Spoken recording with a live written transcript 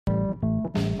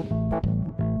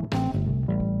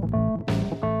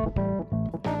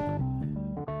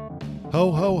Ho,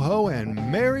 ho, ho, and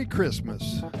Merry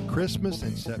Christmas. Christmas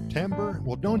in September?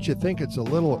 Well, don't you think it's a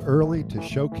little early to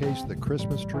showcase the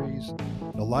Christmas trees,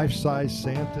 the life-size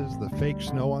Santas, the fake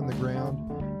snow on the ground,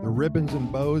 the ribbons and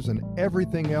bows, and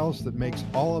everything else that makes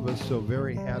all of us so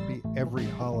very happy every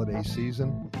holiday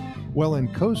season? Well,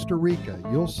 in Costa Rica,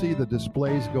 you'll see the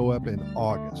displays go up in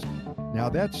August. Now,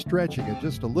 that's stretching it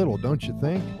just a little, don't you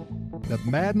think? The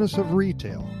madness of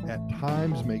retail at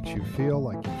times makes you feel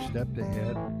like you've stepped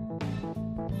ahead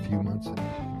a few months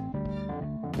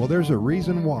ahead. Well, there's a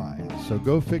reason why, so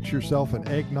go fix yourself an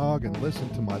eggnog and listen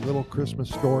to my little Christmas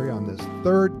story on this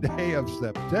third day of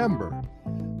September.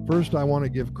 First, I want to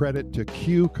give credit to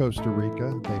Q Costa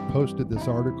Rica. They posted this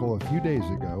article a few days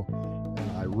ago,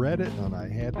 and I read it and I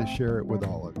had to share it with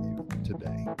all of you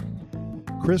today.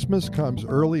 Christmas comes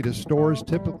early to stores,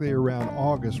 typically around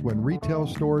August, when retail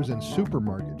stores and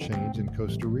supermarket chains in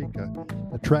Costa Rica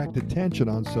attract attention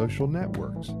on social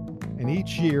networks. And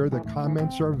each year, the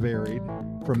comments are varied,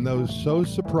 from those so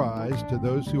surprised to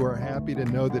those who are happy to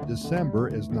know that December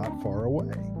is not far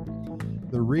away.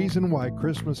 The reason why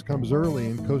Christmas comes early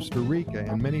in Costa Rica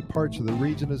and many parts of the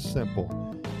region is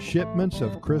simple. Shipments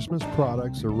of Christmas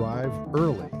products arrive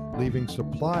early, leaving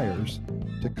suppliers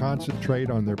to concentrate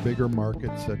on their bigger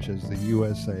markets such as the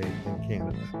USA and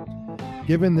Canada.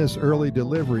 Given this early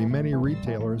delivery, many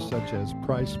retailers such as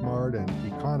PriceSmart and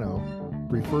Econo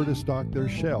prefer to stock their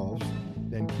shelves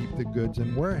than keep the goods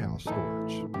in warehouse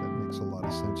storage. That makes a lot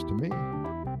of sense to me.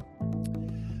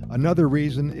 Another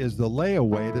reason is the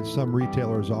layaway that some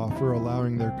retailers offer,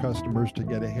 allowing their customers to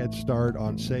get a head start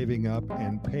on saving up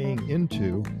and paying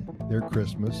into their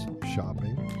Christmas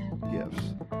shopping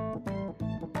gifts.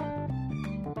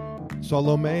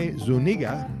 Salome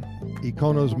Zuniga,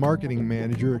 Econo's marketing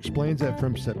manager, explains that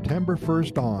from September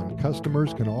 1st on,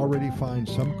 customers can already find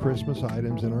some Christmas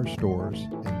items in our stores,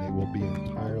 and they will be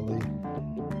entirely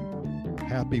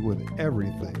happy with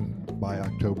everything by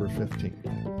October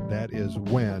 15th. That is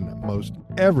when most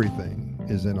everything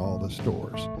is in all the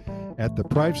stores. At the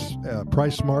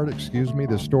PriceSmart,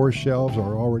 the store shelves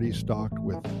are already stocked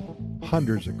with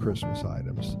hundreds of Christmas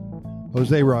items.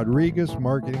 Jose Rodriguez,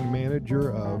 marketing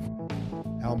manager of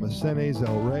Almacenes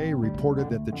El Rey, reported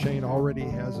that the chain already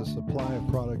has a supply of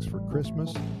products for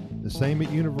Christmas. The same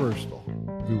at Universal,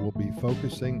 who will be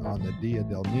focusing on the Dia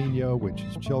del Niño, which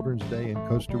is Children's Day in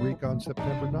Costa Rica on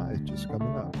September 9th, just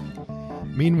coming up.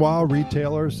 Meanwhile,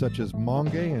 retailers such as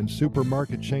Monge and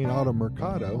supermarket chain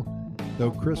Automercado,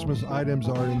 though Christmas items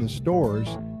are in the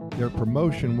stores, their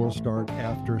promotion will start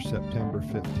after September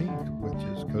 15th, which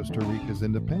is Costa Rica's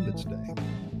Independence Day.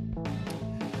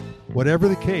 Whatever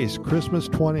the case, Christmas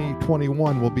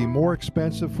 2021 will be more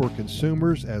expensive for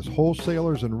consumers as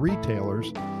wholesalers and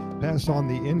retailers pass on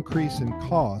the increase in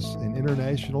costs in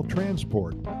international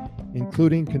transport,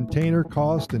 including container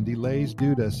cost and delays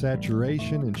due to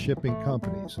saturation in shipping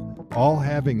companies, all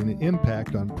having an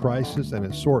impact on prices and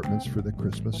assortments for the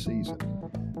Christmas season.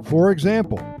 For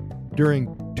example,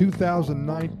 during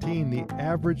 2019, the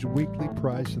average weekly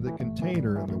price of the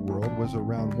container in the world was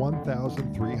around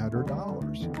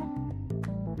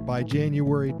 $1,300. By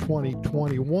January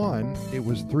 2021, it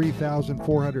was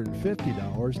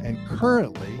 $3,450, and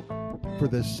currently, for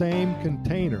the same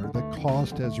container, the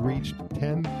cost has reached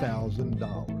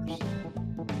 $10,000.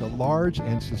 The large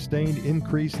and sustained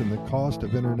increase in the cost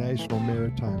of international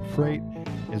maritime freight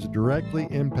is directly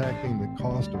impacting the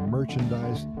cost of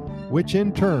merchandise, which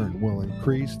in turn will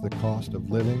increase the cost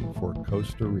of living for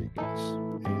Costa Ricans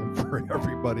and for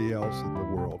everybody else in the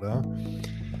world, huh?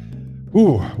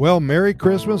 Ooh, well, Merry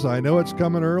Christmas. I know it's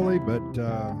coming early, but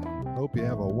hope you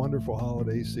have a wonderful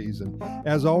holiday season.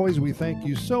 As always, we thank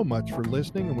you so much for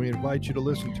listening, and we invite you to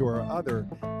listen to our other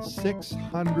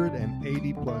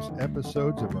 680 plus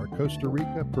episodes of our Costa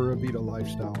Rica Pura Vida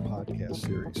Lifestyle podcast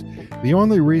series. The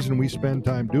only reason we spend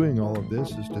time doing all of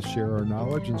this is to share our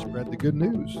knowledge and spread the good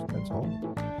news. That's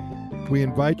all. We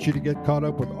invite you to get caught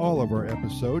up with all of our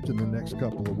episodes in the next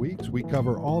couple of weeks. We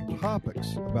cover all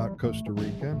topics about Costa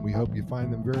Rica, and we hope you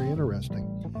find them very interesting.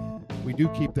 We do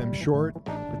keep them short,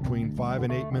 between 5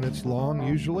 and 8 minutes long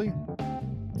usually,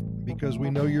 because we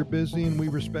know you're busy and we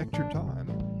respect your time.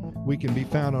 We can be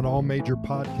found on all major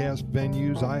podcast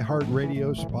venues,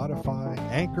 iHeartRadio, Spotify,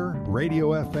 Anchor,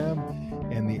 Radio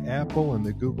FM, and the Apple and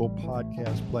the Google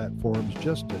podcast platforms,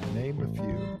 just to name a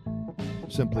few.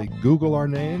 Simply Google our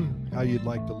name, how you'd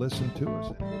like to listen to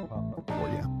us, and we'll pop up for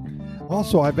you.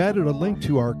 Also, I've added a link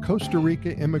to our Costa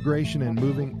Rica Immigration and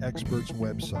Moving Experts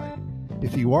website.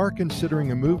 If you are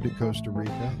considering a move to Costa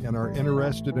Rica and are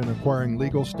interested in acquiring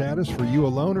legal status for you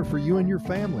alone or for you and your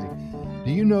family, Do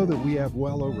you know that we have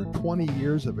well over 20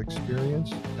 years of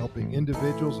experience helping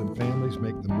individuals and families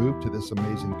make the move to this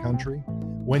amazing country?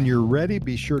 When you're ready,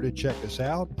 be sure to check us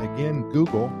out. Again,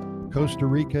 Google Costa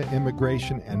Rica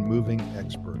Immigration and Moving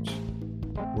Experts.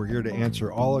 We're here to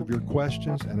answer all of your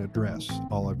questions and address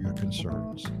all of your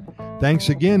concerns. Thanks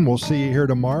again. We'll see you here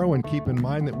tomorrow, and keep in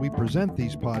mind that we present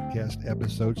these podcast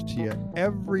episodes to you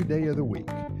every day of the week.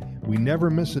 We never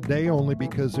miss a day only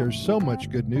because there's so much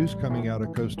good news coming out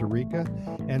of Costa Rica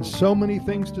and so many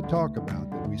things to talk about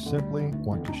that we simply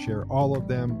want to share all of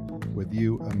them with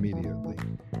you immediately.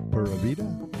 Pura Vida,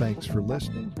 thanks for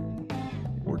listening.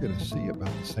 We're going to see you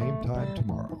about the same time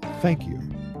tomorrow. Thank you.